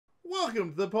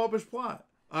Welcome to the Popish Plot.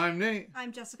 I'm Nate.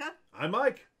 I'm Jessica. I'm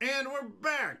Mike. And we're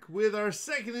back with our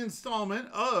second installment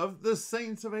of The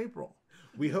Saints of April.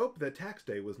 We hope that tax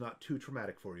day was not too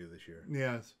traumatic for you this year.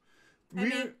 Yes. I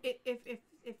mean,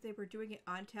 if they were doing it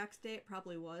on tax day, it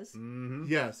probably was. Mm-hmm.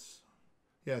 Yes.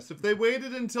 Yes, if they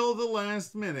waited until the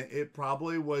last minute, it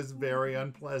probably was very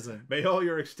unpleasant. May all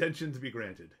your extensions be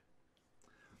granted.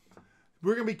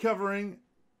 We're going to be covering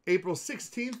April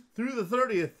 16th through the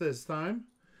 30th this time.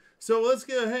 So let's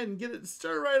go ahead and get it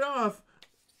started right off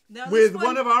with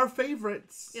one of our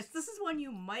favorites. Yes, this is one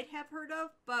you might have heard of,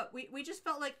 but we just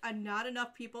felt like not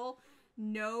enough people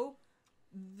know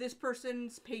this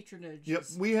person's patronage. Yep,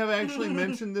 we have actually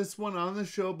mentioned this one on the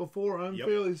show before. I'm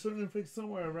fairly certain if it's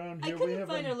somewhere around here. I couldn't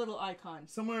find a little icon.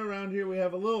 Somewhere around here we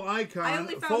have a little icon. I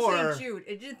only found St. Jude.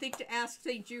 I didn't think to ask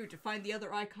St. Jude to find the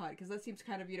other icon, because that seems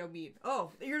kind of, mean.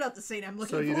 Oh, you're not the saint I'm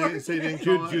looking for.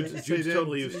 Jude's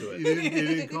totally used to it. You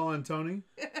didn't call on Tony?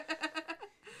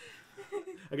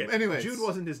 Okay. Anyways. Jude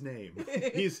wasn't his name.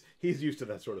 He's used to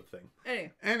that sort of thing.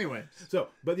 Anyways. So,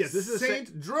 but yes, this is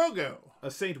Saint Drogo. A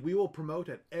saint we will promote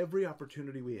at every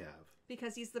opportunity we have.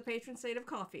 Because he's the patron saint of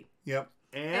coffee. Yep.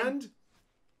 And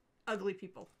ugly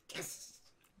people. Yes.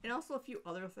 And also a few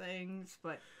other things,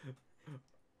 but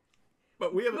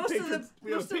we have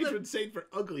a patron saint for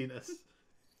ugliness.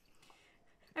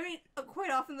 I mean,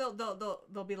 quite often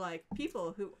they'll be like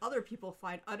people who other people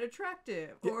find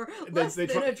unattractive or less than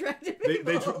attractive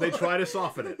people. They try to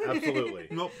soften it, absolutely.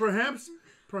 No, perhaps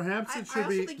it should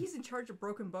be. I also think he's in charge of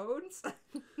broken bones.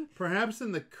 Perhaps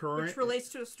in the current, which relates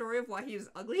to a story of why he was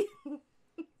ugly.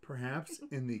 Perhaps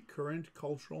in the current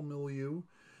cultural milieu,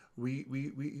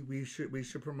 we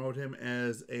should promote him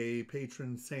as a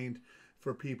patron saint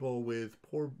for people with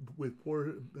poor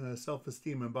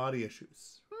self-esteem and body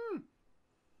issues.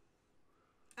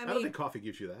 I don't think coffee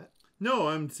gives you that. No,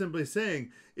 I'm simply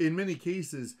saying, in many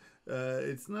cases,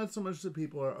 it's not so much that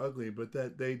people are ugly, but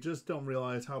that they just don't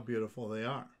realize how beautiful they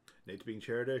are. Nate's being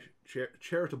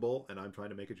charitable, and I'm trying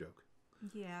to make a joke.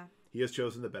 Yeah. He has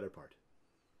chosen the better part.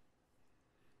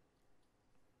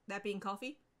 That being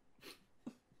coffee?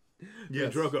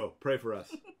 Yes. Drogo, pray for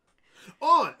us.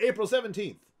 On April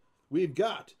 17th, we've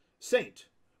got Saint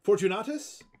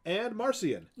Fortunatus and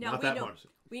Marcian. Now, not that Marcian.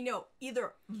 We know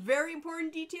either very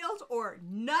important details or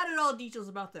not at all details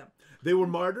about them. They were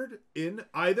martyred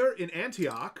either in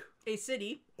Antioch, a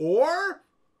city, or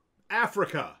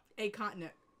Africa, a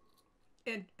continent.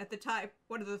 And at the time,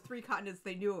 one of the three continents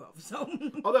they knew of. So,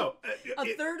 although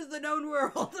a third of the known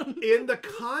world. In the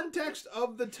context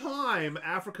of the time,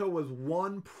 Africa was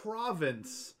one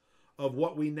province of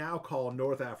what we now call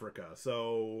North Africa.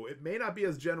 So it may not be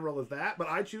as general as that, but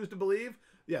I choose to believe,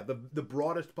 the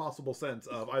broadest possible sense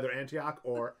of either Antioch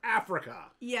or Africa.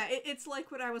 Yeah, it's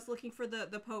like when I was looking for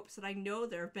the popes, and I know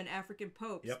there have been African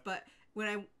popes, but when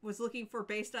I was looking for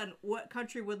based on what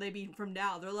country would they be from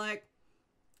now, they're like,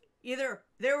 either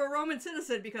they were Roman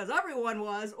citizen because everyone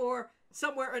was, or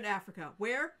somewhere in Africa.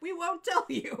 Where? We won't tell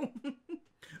you.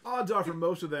 Odds are for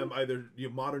most of them either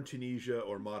modern Tunisia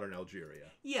or modern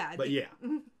Algeria. Yeah. But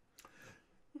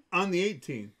On the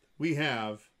 18th, we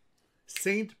have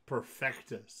Saint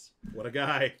Perfectus. What a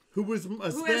guy. Who was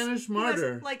a Spanish martyr.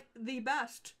 Who has, like, the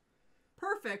best,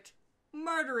 perfect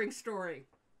martyring story.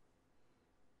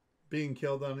 Being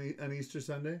killed on Easter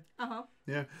Sunday? Uh-huh.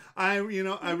 Yeah. I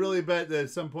really bet that at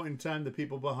some point in time, the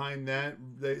people behind that,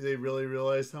 they really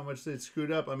realized how much they'd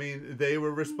screwed up. I mean, they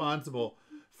were responsible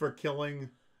for killing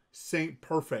Saint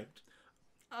Perfect.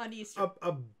 On Easter.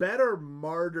 A better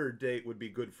martyr date would be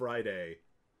Good Friday.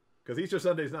 Because Easter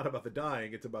Sunday is not about the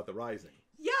dying, it's about the rising.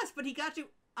 Yes, but he got to,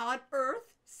 on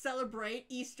Earth, celebrate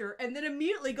Easter, and then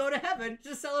immediately go to heaven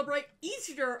to celebrate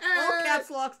Easter. All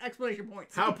caps locks, exclamation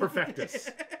points. How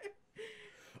Perfectus.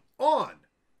 On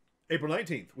April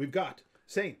 19th, we've got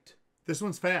Saint. This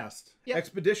one's fast.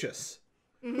 Expeditus,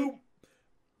 who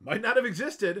might not have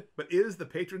existed, but is the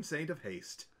patron saint of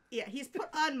haste. Yeah, he's put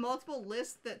on multiple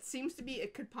lists that seems to be,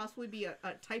 it could possibly be a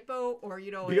typo or,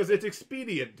 Because it's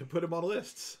expedient to put him on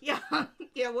lists. Yeah,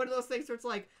 one of those things where it's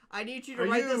like, I need you to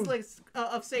write this list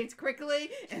of saints quickly,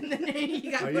 and then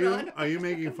he got put on. Are you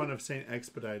making fun of Saint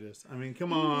Expeditus? I mean,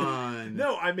 come on.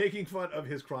 No, I'm making fun of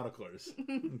his chroniclers.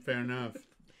 Fair enough.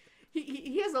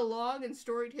 He has a long and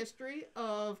storied history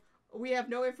of, we have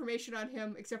no information on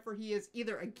him except for he is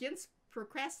either against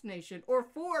procrastination or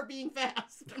for being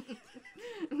fast.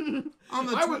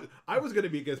 I was going to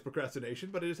be against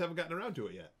procrastination, but I just haven't gotten around to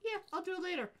it yet. Yeah, I'll do it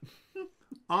later.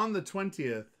 On the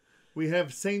 20th, we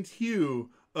have Saint Hugh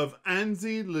of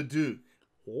Anzy le Duc.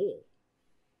 Oh.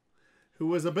 who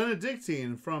was a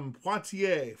Benedictine from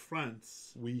Poitiers,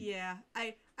 France. Yeah,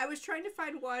 I I was trying to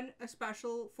find one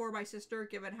special for my sister,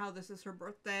 given how this is her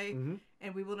birthday,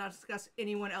 and we will not discuss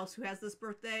anyone else who has this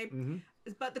birthday.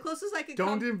 But the closest I could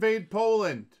Don't invade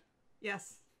Poland.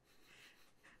 Yes.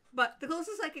 But the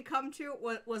closest I could come to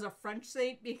was a French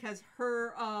saint, because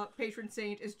her patron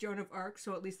saint is Joan of Arc,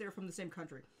 so at least they're from the same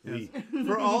country. Yes.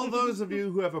 For all those of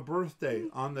you who have a birthday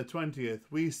on the 20th,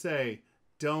 we say,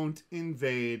 don't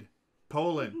invade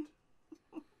Poland.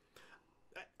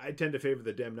 I tend to favor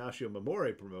the damnatio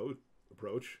memoriae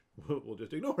approach. We'll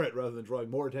just ignore it rather than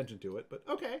drawing more attention to it. But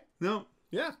okay. No.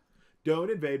 Yeah. Don't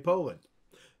invade Poland.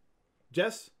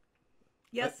 Jess?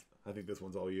 Yes. I think this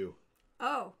one's all you.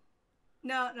 Oh.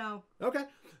 No. Okay.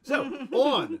 So,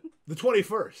 on the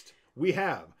 21st, we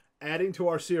have, adding to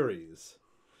our series,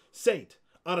 Saint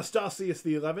Anastasius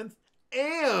the 11th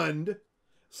and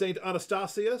Saint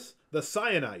Anastasius the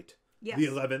Sinaite the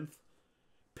 11th,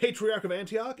 Patriarch of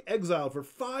Antioch, exiled for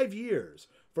 5 years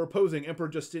for opposing Emperor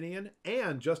Justinian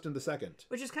and Justin II.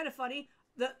 Which is kind of funny.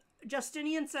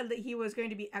 Justinian said that he was going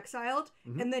to be exiled,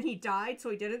 and then he died,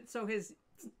 so he didn't. So his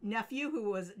nephew, who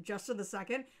was Justin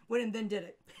II, went and then did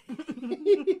it.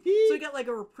 So he got like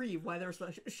a reprieve while there was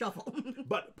a shuffle.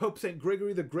 But Pope St.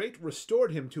 Gregory the Great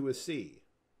restored him to his see.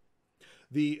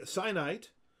 The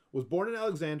Sinaite was born in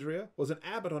Alexandria, was an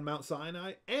abbot on Mount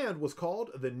Sinai, and was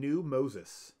called the New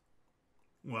Moses.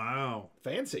 Wow.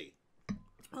 Fancy.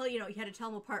 Well, you had to tell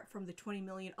him apart from the 20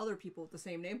 million other people with the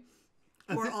same name.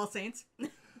 Or All Saints.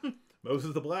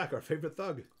 Moses the Black, our favorite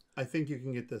thug. I think you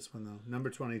can get this one, though. Number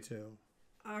 22.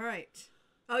 All right.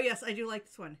 Oh, yes, I do like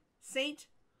this one. Saint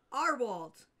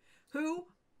Arwald, who,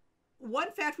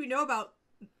 one fact we know about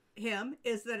him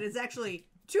is that it's actually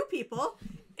 2 people,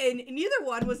 and neither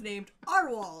one was named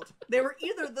Arwald. They were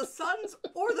either the sons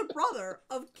or the brother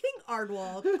of King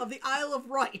Arwald of the Isle of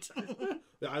Wight.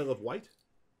 The Isle of Wight?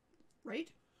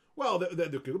 Right? Well, there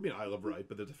could be an Isle of Wight,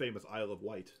 but there's a famous Isle of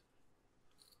Wight.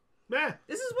 Meh.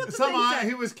 This is what the thing said.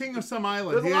 He was king of some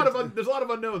island. There's a lot of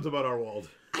unknowns about Arwald.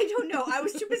 I don't know. I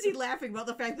was too busy laughing about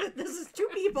the fact that this is 2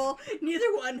 people,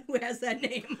 neither one who has that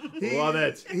name. Love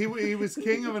it. He was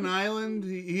king of an island.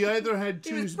 He either had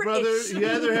He was 2 brothers. British. He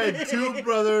either had 2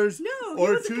 brothers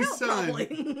or 2 sons.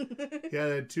 Probably. He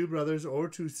had 2 brothers or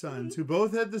 2 sons who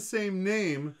both had the same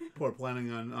name. Poor planning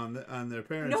on their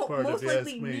parents' part, most if you ask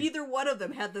likely me. neither one of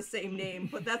them had the same name,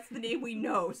 but that's the name we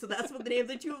know. So that's what the name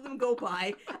the 2 of them go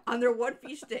by on their one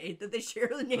feast day, that they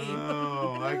share the name.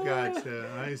 Oh, I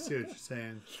gotcha. I see what you're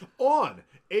saying. On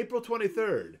April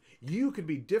 23rd, you can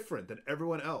be different than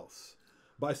everyone else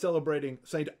by celebrating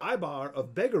Saint Ibar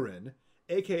of Beggerin,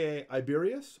 aka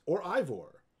Iberius or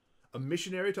Ivor, a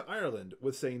missionary to Ireland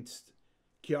with Saints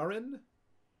Kiaran,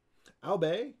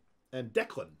 Ailbhe, and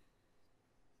Declan.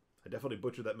 I definitely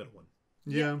butchered that middle one.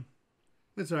 Yeah.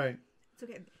 That's all right. It's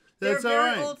okay. That's They're a all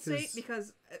very right, old saint,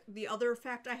 because the other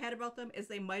fact I had about them is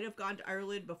they might have gone to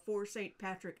Ireland before St.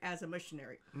 Patrick as a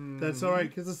missionary. That's all right,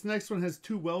 because this next one has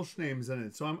 2 Welsh names in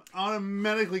it, so I'm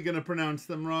automatically going to pronounce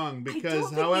them wrong,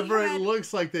 because however it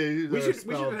looks like we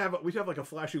should have like a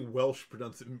flashing Welsh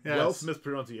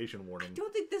mispronunciation warning. I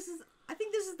think this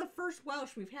is the first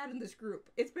Welsh we've had in this group.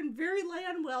 It's been very light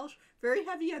on Welsh, very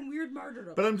heavy on weird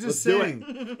martyrdom. But I'm just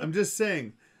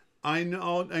saying, I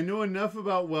know enough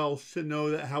about Welsh to know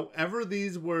that however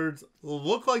these words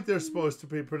look like they're supposed to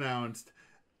be pronounced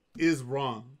is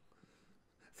wrong.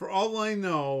 For all I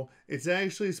know, it's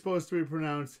actually supposed to be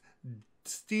pronounced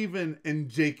Stephen and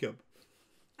Jacob.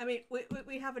 I mean,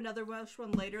 we have another Welsh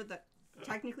one later that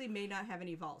technically may not have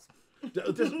any vowels.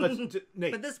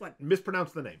 Nate, but this one.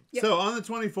 Mispronounce the name. Yep. So on the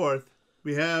 24th,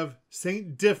 we have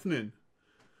Saint Dyfnan,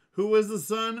 who was the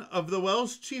son of the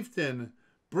Welsh chieftain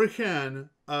Beggerin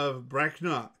of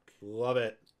Brecknock. Love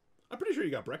it. I'm pretty sure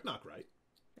you got Brecknock right.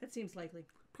 That seems likely.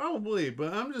 Probably,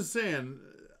 but I'm just saying,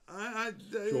 I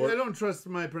don't trust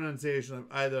my pronunciation of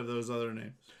either of those other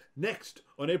names. Next,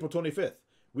 on April 25th,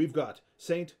 we've got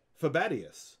Saint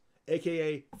Phaebadius,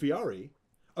 a.k.a. Fiari,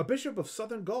 a bishop of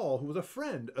southern Gaul who was a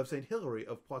friend of Saint Hilary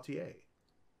of Poitiers.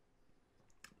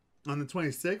 On the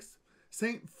 26th,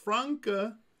 Saint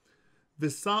Franca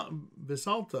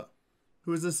Visalta,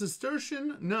 who was a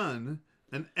Cistercian nun,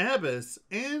 an abbess,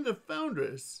 and a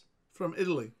foundress from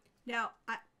Italy. Now,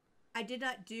 I did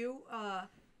not do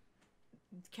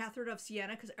Catherine of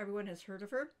Siena because everyone has heard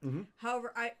of her. Mm-hmm.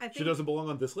 However, I think she doesn't belong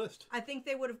on this list. I think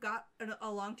they would have got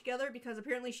along together because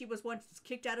apparently she was once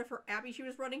kicked out of her abbey she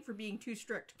was running for being too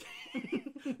strict.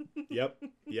 Yep.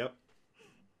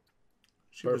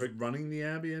 She was running the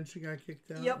abbey and she got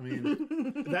kicked out. Yep. I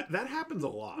mean, that happens a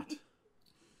lot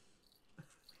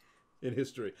in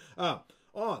history.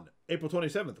 On April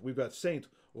 27th, we've got Saint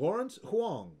Lawrence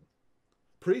Huong,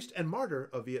 priest and martyr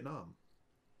of Vietnam.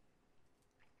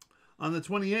 On the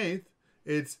 28th,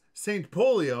 it's Saint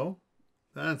Pollio.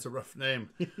 That's a rough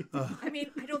name. I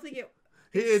mean, I don't think it.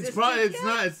 It's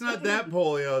not that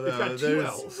Pollio though. It's got two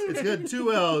L's. It's got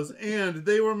two L's, and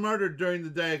they were murdered during the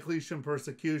Diocletian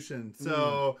persecution.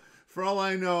 So, for all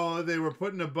I know, they were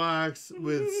put in a box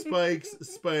with spikes,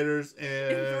 spiders,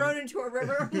 and thrown into a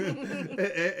river,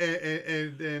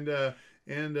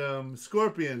 and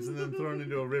scorpions, and then thrown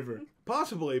into a river.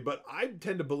 Possibly, but I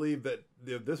tend to believe that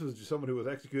if this was just someone who was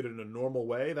executed in a normal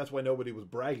way, that's why nobody was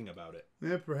bragging about it.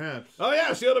 Yeah, perhaps. Oh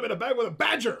yeah, sealed him in a bag with a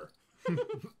badger.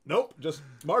 Nope, just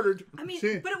martyred. I mean,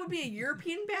 but it would be a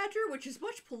European badger, which is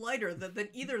much politer than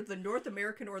either the North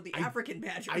American or the African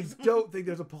badger. I don't think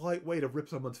there's a polite way to rip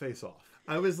someone's face off.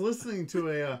 I was listening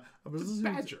to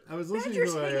badger.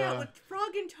 Badgers hang out with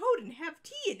Frog and Toad and have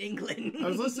tea in England. I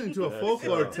was listening to a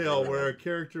folklore tale where a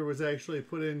character was actually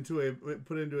put into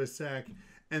a sack,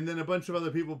 and then a bunch of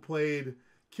other people played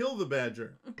Kill the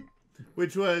Badger.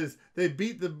 Which was, they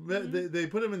beat they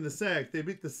put him in the sack. They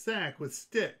beat the sack with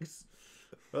sticks.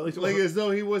 Well, at least as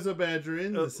though he was a badger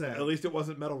in the sack. At least it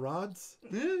wasn't metal rods.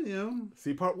 Yeah, you know.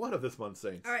 See part 1 of this month's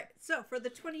Saints. All right, so for the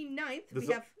 29th, we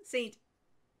have Saint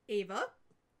Ava,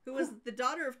 who was the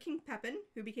daughter of King Pepin,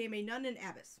 who became a nun and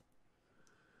abbess.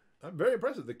 I'm very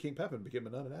impressed that King Pepin became a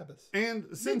nun and abbess. And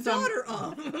since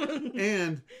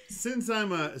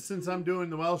I'm doing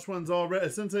the Welsh ones already,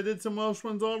 since I did some Welsh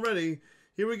ones already,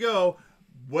 here we go.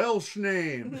 Welsh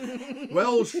name.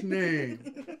 Welsh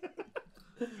name.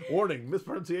 Warning,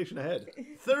 mispronunciation ahead.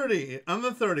 On the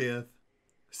 30th,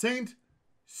 Saint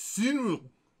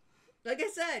Cynwl. Like I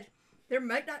said, there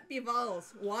might not be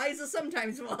vowels. Y is a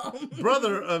sometimes vowel.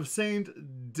 Brother of Saint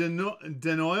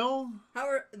Deinoil,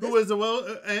 who was a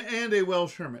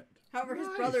Welsh hermit. However, his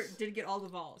brother did get all the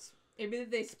vowels. Maybe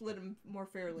they split him more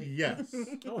fairly. Yes.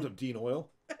 I want some Deinoil.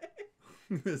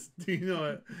 Yes,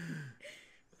 Deinoil.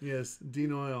 Yes,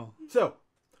 Deinoil. So,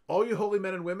 all you holy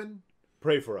men and women,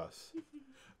 pray for us.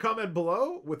 Comment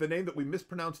below with the name that we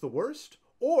mispronounced the worst,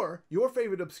 or your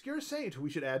favorite obscure saint who we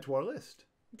should add to our list.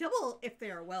 Double if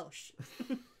they are Welsh.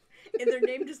 And their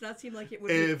name does not seem like it would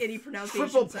make any pronunciation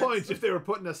triple sense. points if they were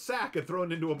put in a sack and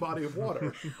thrown into a body of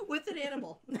water. With an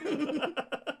animal.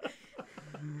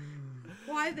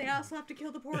 Why they also have to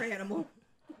kill the poor animal?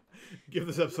 Give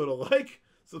this episode a like,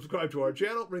 subscribe to our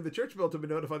channel, ring the church bell to be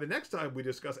notified the next time we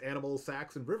discuss animals,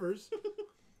 sacks, and rivers.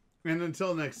 And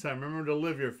until next time, remember to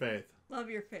live your faith. Love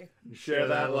your faith. Share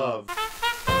that love.